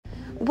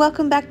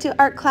Welcome back to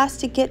art class.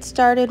 To get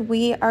started,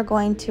 we are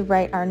going to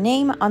write our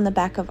name on the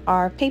back of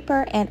our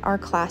paper and our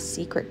class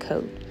secret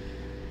code.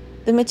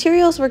 The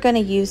materials we're going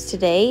to use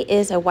today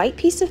is a white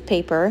piece of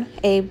paper,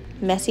 a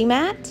messy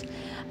mat,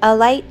 a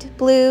light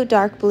blue,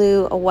 dark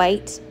blue, a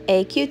white,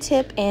 a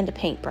Q-tip, and a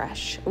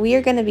paintbrush. We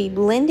are going to be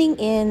blending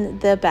in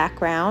the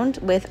background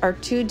with our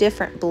two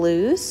different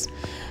blues.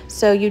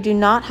 So you do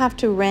not have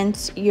to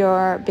rinse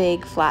your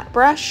big flat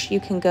brush.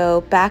 You can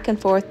go back and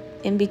forth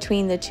in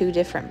between the two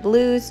different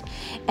blues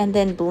and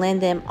then blend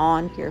them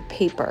on your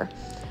paper.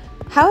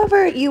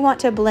 However you want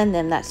to blend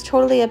them, that's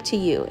totally up to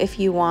you. If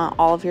you want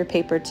all of your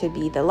paper to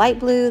be the light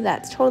blue,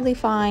 that's totally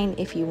fine.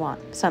 If you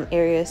want some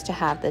areas to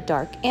have the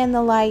dark and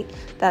the light,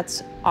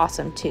 that's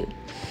awesome too.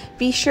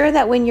 Be sure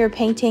that when you're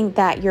painting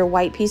that your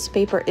white piece of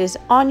paper is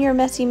on your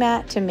messy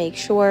mat to make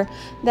sure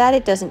that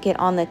it doesn't get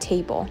on the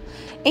table.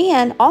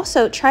 And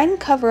also try and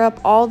cover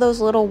up all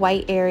those little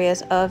white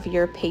areas of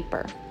your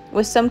paper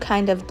with some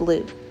kind of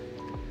blue,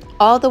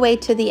 all the way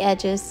to the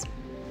edges.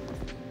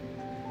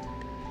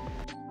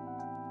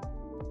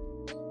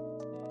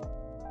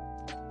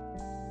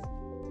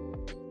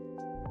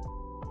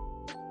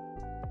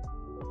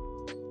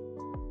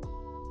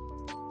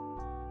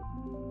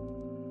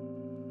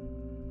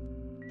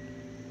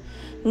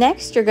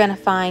 Next, you're going to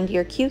find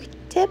your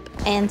Q-tip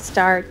and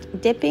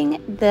start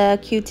dipping the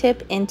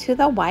Q-tip into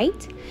the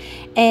white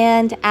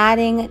and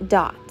adding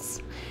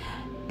dots.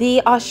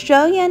 The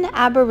Australian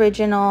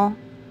Aboriginal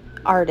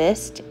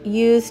artist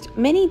used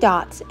many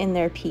dots in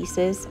their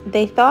pieces.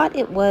 They thought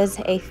it was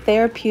a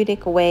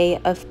therapeutic way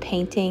of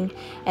painting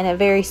and a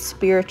very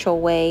spiritual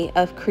way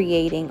of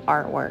creating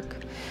artwork.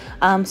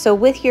 So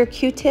with your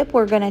Q-tip,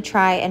 we're going to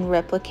try and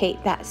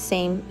replicate that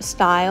same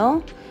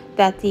style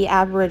that the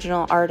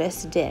Aboriginal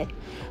artist did.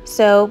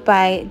 So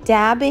by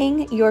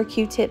dabbing your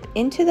Q-tip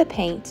into the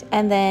paint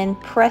and then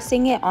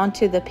pressing it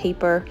onto the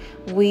paper,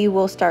 we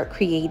will start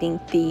creating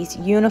these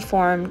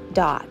uniform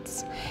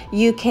dots.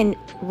 You can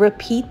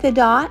repeat the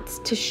dots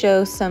to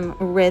show some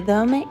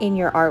rhythm in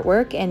your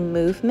artwork and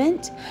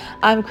movement.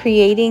 I'm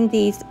creating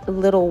these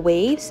little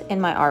waves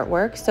in my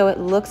artwork, so it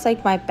looks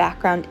like my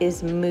background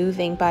is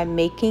moving by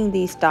making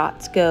these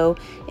dots go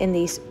in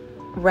these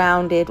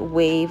rounded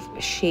wave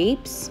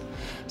shapes.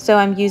 So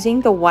I'm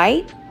using the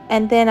white,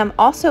 and then I'm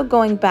also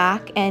going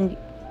back and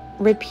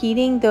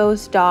repeating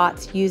those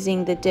dots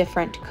using the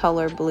different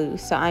color blue.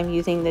 So I'm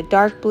using the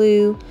dark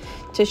blue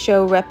to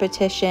show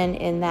repetition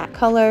in that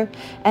color,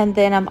 and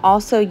then I'm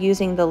also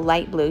using the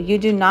light blue. You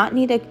do not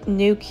need a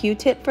new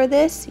Q-tip for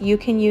this. You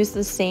can use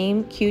the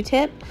same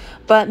Q-tip,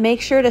 but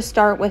make sure to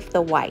start with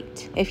the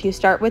white. If you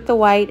start with the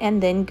white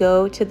and then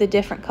go to the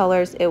different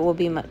colors, it will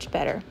be much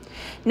better.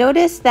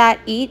 Notice that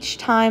each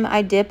time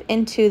I dip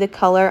into the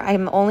color,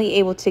 I'm only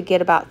able to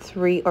get about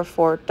 3 or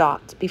 4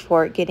 dots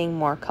before getting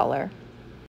more color.